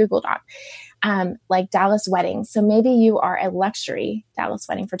or a Google Doc, like Dallas wedding. So maybe you are a luxury Dallas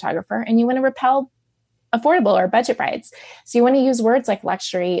wedding photographer and you want to repel affordable or budget brides. So you want to use words like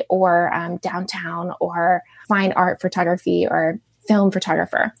luxury or downtown or fine art photography or film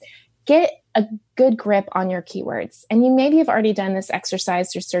photographer. Get a good grip on your keywords. And you maybe have already done this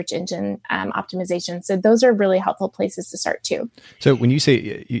exercise through search engine optimization. So those are really helpful places to start too. So when you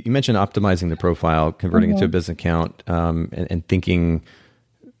say, you mentioned optimizing the profile, converting it to a business account, and thinking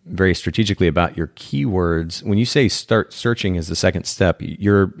very strategically about your keywords. When you say start searching as the second step,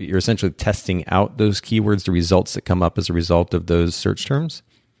 you're essentially testing out those keywords, the results that come up as a result of those search terms?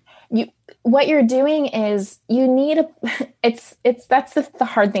 what you're doing is you need a that's the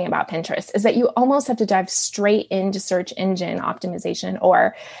hard thing about Pinterest is that you almost have to dive straight into search engine optimization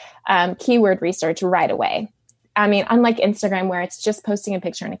or keyword research right away. I mean, unlike Instagram where it's just posting a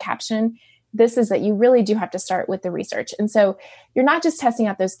picture and a caption, this is that you really do have to start with the research. And so you're not just testing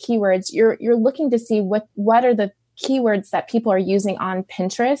out those keywords, you're looking to see what are the keywords that people are using on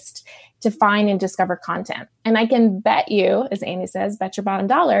Pinterest to find and discover content. And I can bet you, as Amy says, bet your bottom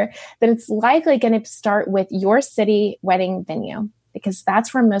dollar, that it's likely going to start with your city wedding venue, because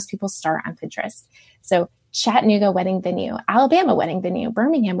that's where most people start on Pinterest. So Chattanooga wedding venue, Alabama wedding venue,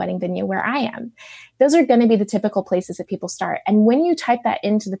 Birmingham wedding venue, where I am. Those are going to be the typical places that people start. And when you type that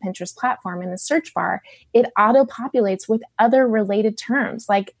into the Pinterest platform in the search bar, it auto-populates with other related terms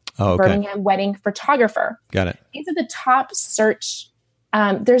like Birmingham wedding photographer. Got it. These are the top search.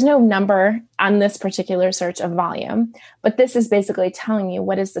 There's no number on this particular search of volume, but this is basically telling you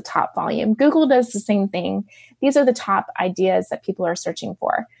what is the top volume. Google does the same thing. These are the top ideas that people are searching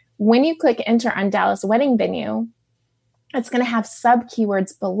for. When you click enter on Dallas wedding venue, it's going to have sub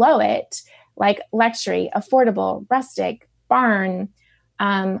keywords below it, like luxury, affordable, rustic, barn,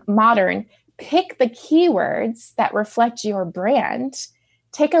 modern. Pick the keywords that reflect your brand.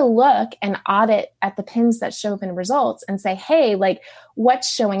 Take a look and audit at the pins that show up in results and say, hey, like what's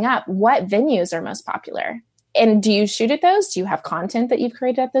showing up? What venues are most popular? And do you shoot at those? Do you have content that you've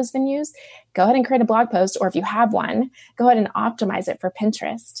created at those venues? Go ahead and create a blog post, or if you have one, go ahead and optimize it for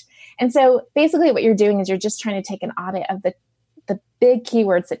Pinterest. And so basically what you're doing is you're just trying to take an audit of the big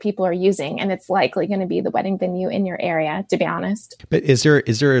keywords that people are using. And it's likely going to be the wedding venue in your area, to be honest. But is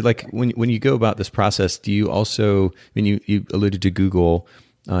there like, when you go about this process, do you also, you alluded to Google,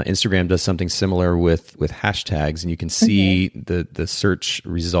 Instagram does something similar with hashtags, and you can see the search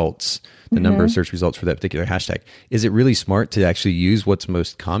results, the number of search results for that particular hashtag. Is it really smart to actually use what's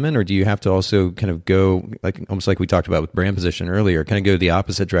most common, or do you have to also kind of go, like almost like we talked about with brand position earlier, kind of go the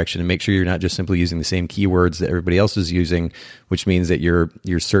opposite direction and make sure you're not just simply using the same keywords that everybody else is using, which means that your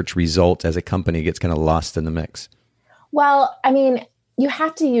search result as a company gets kind of lost in the mix? Well, I mean, you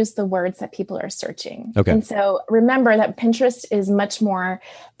have to use the words that people are searching. Okay. And so remember that Pinterest is much more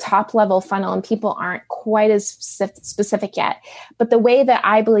top level funnel and people aren't quite as specific yet. But the way that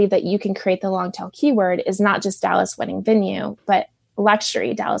I believe that you can create the long tail keyword is not just Dallas wedding venue, but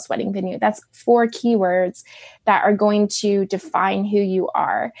luxury Dallas wedding venue. That's 4 keywords that are going to define who you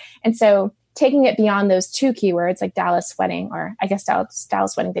are. And so taking it beyond those 2 keywords like Dallas wedding, or I guess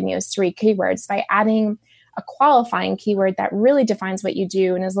Dallas wedding venue is 3 keywords, by adding a qualifying keyword that really defines what you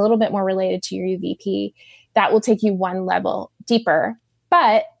do and is a little bit more related to your UVP, that will take you one level deeper.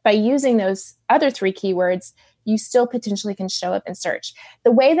 But by using those other 3 keywords, you still potentially can show up in search.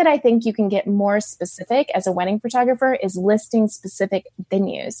 The way that I think you can get more specific as a wedding photographer is listing specific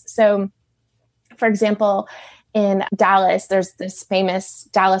venues. So, for example, in Dallas, there's this famous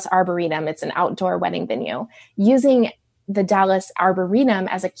Dallas Arboretum. It's an outdoor wedding venue. Using the Dallas Arboretum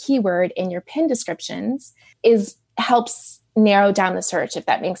as a keyword in your pin descriptions helps narrow down the search, if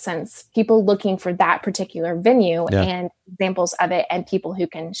that makes sense. People looking for that particular venue and examples of it and people who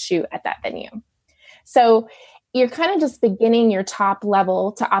can shoot at that venue. So you're kind of just beginning your top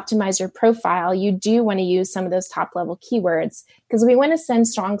level to optimize your profile. You do want to use some of those top level keywords because we want to send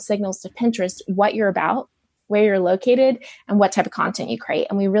strong signals to Pinterest what you're about, where you're located, and what type of content you create.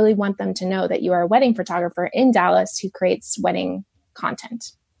 And we really want them to know that you are a wedding photographer in Dallas who creates wedding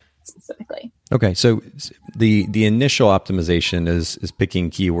content specifically. Okay. So the initial optimization is picking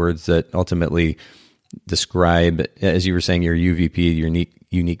keywords that ultimately describe, as you were saying, your UVP, your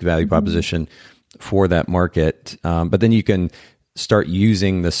unique value proposition for that market. But then you can start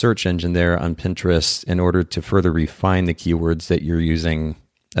using the search engine there on Pinterest in order to further refine the keywords that you're using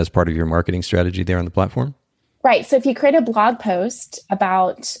as part of your marketing strategy there on the platform. Right. So if you create a blog post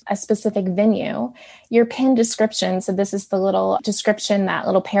about a specific venue, your pin description, so this is the little description, that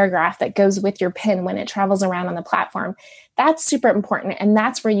little paragraph that goes with your pin when it travels around on the platform, that's super important. And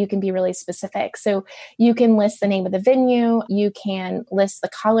that's where you can be really specific. So you can list the name of the venue. You can list the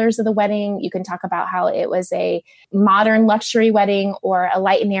colors of the wedding. You can talk about how it was a modern luxury wedding or a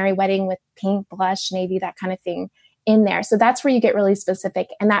light and airy wedding with pink, blush, navy, that kind of thing in there. So that's where you get really specific.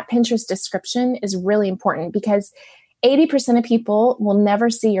 And that Pinterest description is really important because 80% of people will never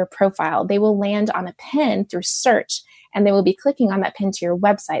see your profile. They will land on a pin through search and they will be clicking on that pin to your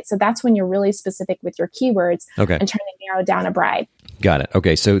website. So that's when you're really specific with your keywords and trying to narrow down a bride. Got it.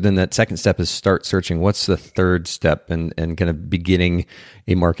 Okay. So then that second step is start searching. What's the third step and kind of beginning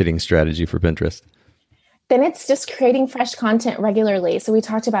a marketing strategy for Pinterest? Then it's just creating fresh content regularly. So we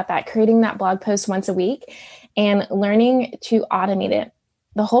talked about that, creating that blog post once a week and learning to automate it.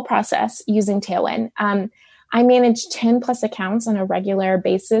 the whole process using Tailwind. I manage 10 plus accounts on a regular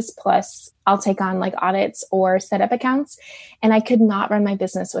basis. Plus I'll take on like audits or setup accounts. And I could not run my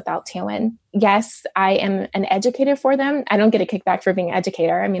business without Tailwind. Yes, I am an educator for them. I don't get a kickback for being an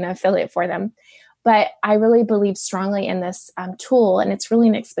educator. I'm an affiliate for them. But I really believe strongly in this tool, and it's really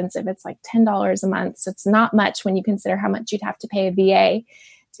inexpensive. It's like $10 a month. So it's not much when you consider how much you'd have to pay a VA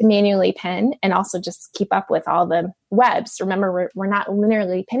to manually pin and also just keep up with all the webs. Remember, we're not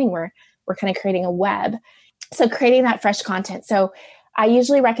linearly pinning. We're kind of creating a web. So creating that fresh content. So I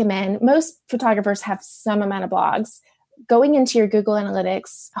usually recommend, most photographers have some amount of blogs. Going into your Google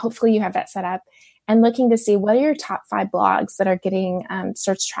Analytics, hopefully you have that set up, and looking to see what are your top 5 blogs that are getting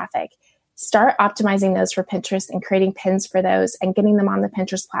search traffic. Start optimizing those for Pinterest and creating pins for those and getting them on the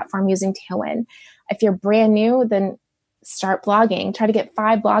Pinterest platform using Tailwind. If you're brand new, then start blogging. Try to get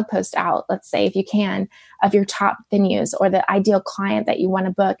 5 blog posts out, let's say, if you can, of your top venues or the ideal client that you want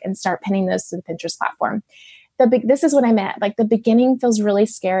to book, and start pinning those to the Pinterest platform. This is what I meant. Like, the beginning feels really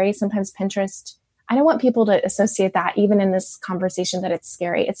scary. Sometimes Pinterest, I don't want people to associate that even in this conversation that it's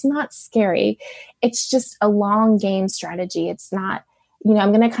scary. It's not scary. It's just a long game strategy. It's not,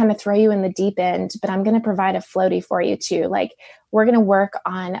 I'm going to kind of throw you in the deep end, but I'm going to provide a floaty for you too. Like, we're going to work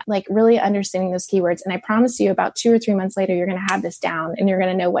on like really understanding those keywords. And I promise you, about 2 or 3 months later, you're going to have this down and you're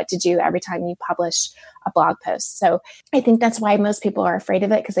going to know what to do every time you publish a blog post. So I think that's why most people are afraid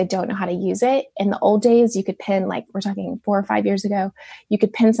of it, because they don't know how to use it. In the old days, you could pin, like we're talking 4 or 5 years ago, you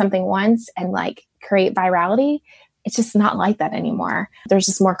could pin something once and like create virality. It's just not like that anymore. There's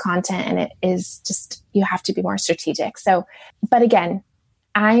just more content, and it is just, you have to be more strategic. So, but again,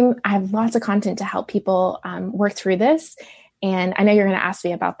 I have lots of content to help people work through this. And I know you're going to ask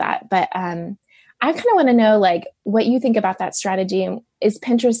me about that, but I kind of want to know like what you think about that strategy. And is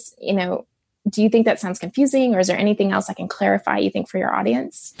Pinterest, do you think that sounds confusing, or is there anything else I can clarify, you think, for your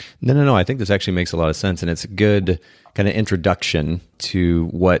audience? No. I think this actually makes a lot of sense. And it's a good kind of introduction to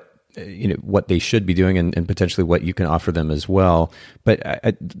what they should be doing, and potentially what you can offer them as well. But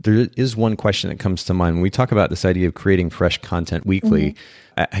there is one question that comes to mind when we talk about this idea of creating fresh content weekly. Mm-hmm.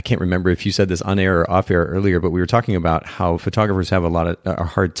 I can't remember if you said this on air or off air earlier, but we were talking about how photographers have a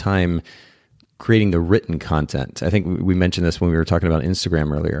hard time creating the written content. I think we mentioned this when we were talking about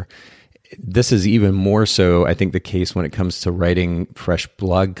Instagram earlier. This is even more so, I think, the case when it comes to writing fresh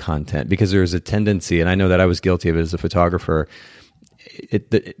blog content, because there's a tendency, and I know that I was guilty of it as a photographer,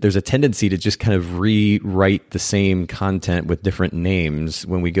 there's a tendency to just kind of rewrite the same content with different names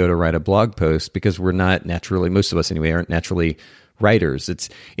when we go to write a blog post, because we're not naturally, most of us anyway, aren't naturally writers.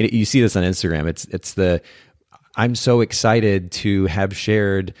 You see this on Instagram. It's the, I'm so excited to have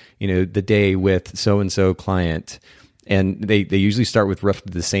shared, the day with so-and-so client. And they usually start with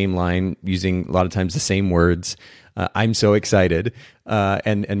roughly the same line, using a lot of times the same words. I'm so excited,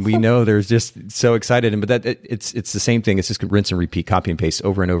 and we know there's just so excited, but that it's the same thing. It's just rinse and repeat, copy and paste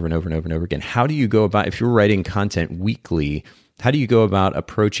over and over and over and over and over again. How do you go about, if you're writing content weekly, how do you go about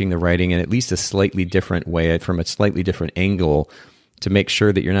approaching the writing in at least a slightly different way, from a slightly different angle, to make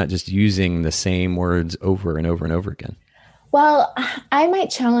sure that you're not just using the same words over and over and over again? Well, I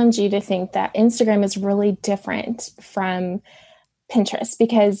might challenge you to think that Instagram is really different from Pinterest,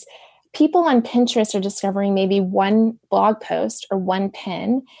 because people on Pinterest are discovering maybe one blog post or one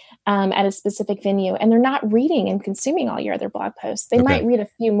pin at a specific venue, and they're not reading and consuming all your other blog posts. They might read a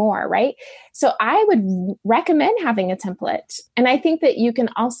few more, right? So I would recommend having a template. And I think that you can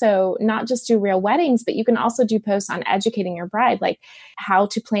also not just do real weddings, but you can also do posts on educating your bride, like how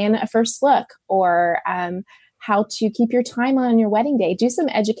to plan a first look, or how to keep your time on your wedding day. Do some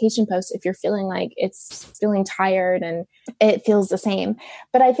education posts if you're feeling like feeling tired and it feels the same.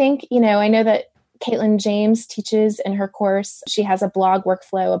 But I think, I know that Caitlin James teaches in her course, she has a blog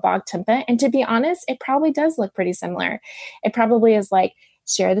workflow, a blog template. And to be honest, it probably does look pretty similar. It probably is like,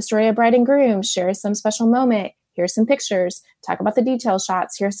 share the story of bride and groom, share some special moment, here's some pictures, talk about the detail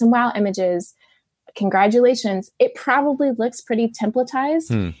shots, here's some wow images, congratulations. It probably looks pretty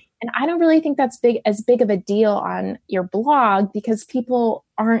templatized. And I don't really think that's as big of a deal on your blog, because people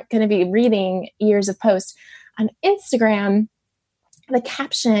aren't going to be reading years of posts. On Instagram, the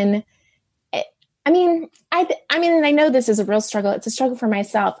caption, and I know this is a real struggle. It's a struggle for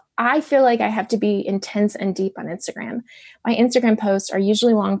myself. I feel like I have to be intense and deep on Instagram. My Instagram posts are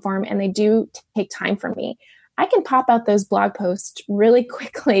usually long form, and they do take time for me. I can pop out those blog posts really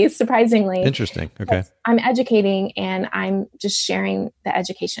quickly, surprisingly. Interesting. Okay. I'm educating and I'm just sharing the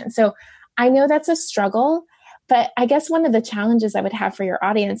education. So I know that's a struggle, but I guess one of the challenges I would have for your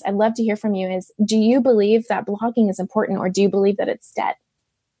audience, I'd love to hear from you, is, do you believe that blogging is important, or do you believe that it's dead?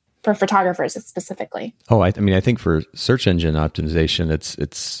 for photographers specifically? Oh, I mean, I think for search engine optimization,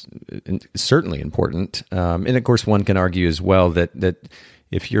 it's certainly important. And of course, one can argue as well that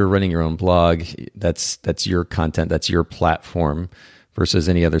if you're running your own blog, that's your content, that's your platform versus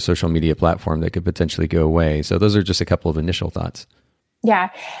any other social media platform that could potentially go away. So those are just a couple of initial thoughts. Yeah.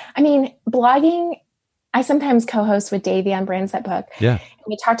 I mean, blogging, I sometimes co-host with Davey on Brands That Book. Yeah. And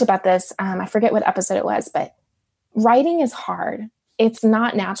we talked about this. I forget what episode it was, but writing is hard. It's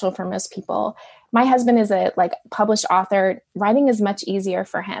not natural for most people. My husband is a published author. Writing is much easier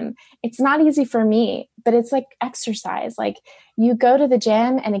for him. It's not easy for me, but it's like exercise. Like you go to the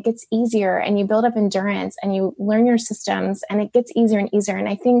gym and it gets easier and you build up endurance and you learn your systems and it gets easier and easier. And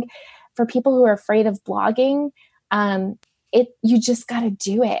I think for people who are afraid of blogging, you just got to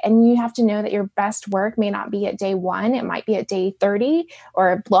do it. And you have to know that your best work may not be at day 1. It might be at day 30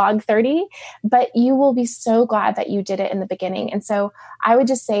 or blog 30, but you will be so glad that you did it in the beginning. And so I would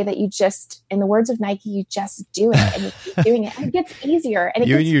just say that you just, in the words of Nike, you just do it and you keep doing it. And it gets easier. And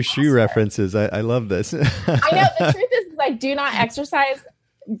you and your shoe references. I love this. I know. The truth is I do not exercise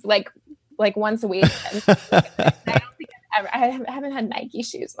like once a week. And I don't think I haven't had Nike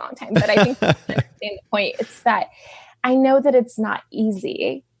shoes in a long time, but I think you understand the point. It's that I know that it's not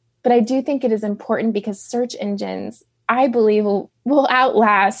easy, but I do think it is important because search engines, I believe, will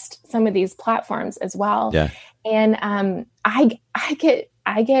outlast some of these platforms as well. Yeah. And I get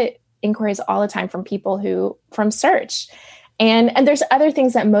inquiries all the time from people from search. And there's other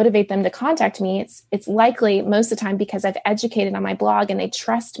things that motivate them to contact me. It's likely most of the time because I've educated on my blog and they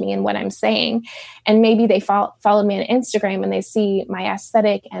trust me in what I'm saying. And maybe they follow me on Instagram and they see my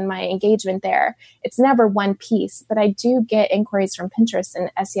aesthetic and my engagement there. It's never one piece, but I do get inquiries from Pinterest and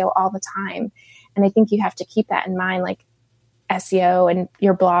SEO all the time. And I think you have to keep that in mind. Like SEO and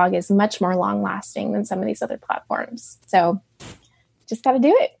your blog is much more long lasting than some of these other platforms. So just got to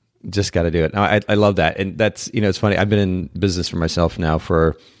do it. Just got to do it. No, I love that. And that's, it's funny. I've been in business for myself now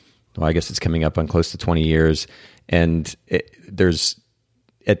for, I guess it's coming up on close to 20 years. And there's,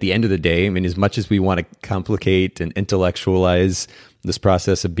 at the end of the day, I mean, as much as we want to complicate and intellectualize this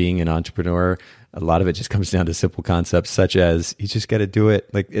process of being an entrepreneur, a lot of it just comes down to simple concepts such as you just got to do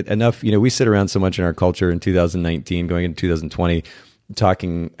it. Enough, we sit around so much in our culture in 2019, going into 2020,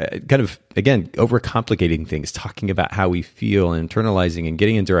 talking kind of, again, overcomplicating things, talking about how we feel and internalizing and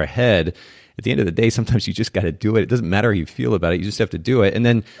getting into our head. At the end of the day, sometimes you just got to do it. It doesn't matter how you feel about it. You just have to do it. And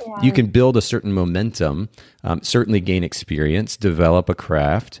then you can build a certain momentum, certainly gain experience, develop a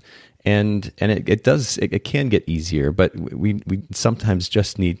craft. And it can get easier, but we sometimes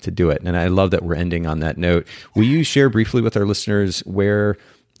just need to do it. And I love that we're ending on that note. Will you share briefly with our listeners where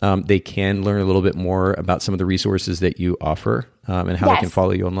they can learn a little bit more about some of the resources that you offer and how they can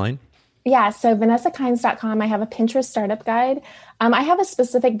follow you online? Yeah. So VanessaKynes.com, I have a Pinterest startup guide. I have a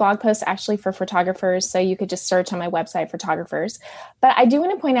specific blog post actually for photographers. So you could just search on my website, photographers. But I do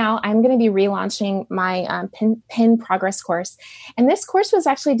want to point out, I'm going to be relaunching my Pin Progress course. And this course was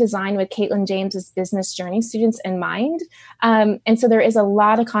actually designed with Caitlin James's business journey students in mind. And so there is a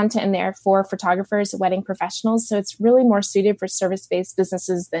lot of content in there for photographers, wedding professionals. So it's really more suited for service-based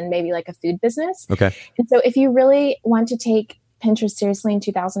businesses than maybe like a food business. Okay. And so if you really want to take Pinterest seriously in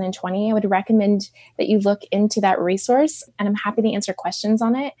 2020, I would recommend that you look into that resource, and I'm happy to answer questions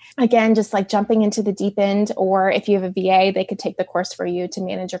on it. Again, just like jumping into the deep end, or if you have a VA, they could take the course for you to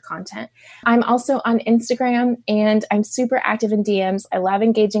manage your content. I'm also on Instagram and I'm super active in DMs. I love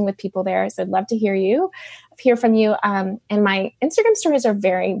engaging with people there. So I'd love to hear from you. And my Instagram stories are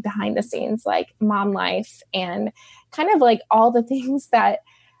very behind the scenes, like mom life and kind of like all the things that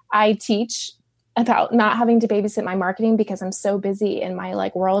I teach about not having to babysit my marketing because I'm so busy in my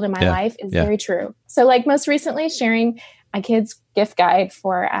world in my life is very true. So most recently sharing my kids' gift guide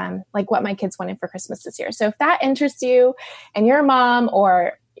for what my kids wanted for Christmas this year. So if that interests you and you're a mom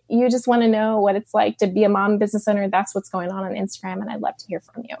or you just want to know what it's like to be a mom business owner, that's what's going on Instagram. And I'd love to hear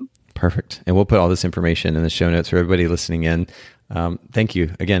from you. Perfect. And we'll put all this information in the show notes for everybody listening in. Thank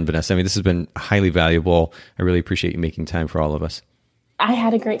you again, Vanessa. I mean, this has been highly valuable. I really appreciate you making time for all of us. I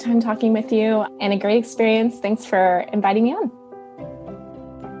had a great time talking with you and a great experience. Thanks for inviting me on.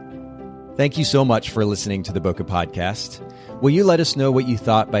 Thank you so much for listening to the Bokeh Podcast. Will you let us know what you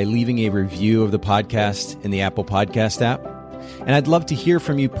thought by leaving a review of the podcast in the Apple Podcast app? And I'd love to hear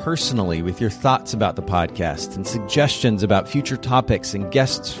from you personally with your thoughts about the podcast and suggestions about future topics and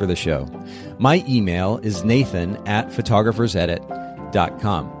guests for the show. My email is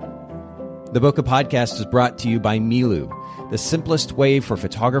nathan@photographersedit.com. The Bokeh Podcast is brought to you by Milu, the simplest way for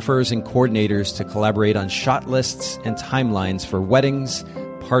photographers and coordinators to collaborate on shot lists and timelines for weddings,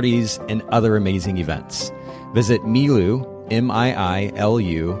 parties, and other amazing events. Visit Milu,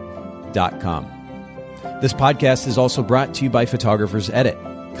 This podcast is also brought to you by Photographers Edit,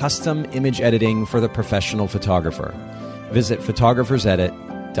 custom image editing for the professional photographer. Visit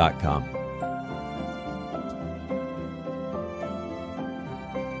photographersedit.com.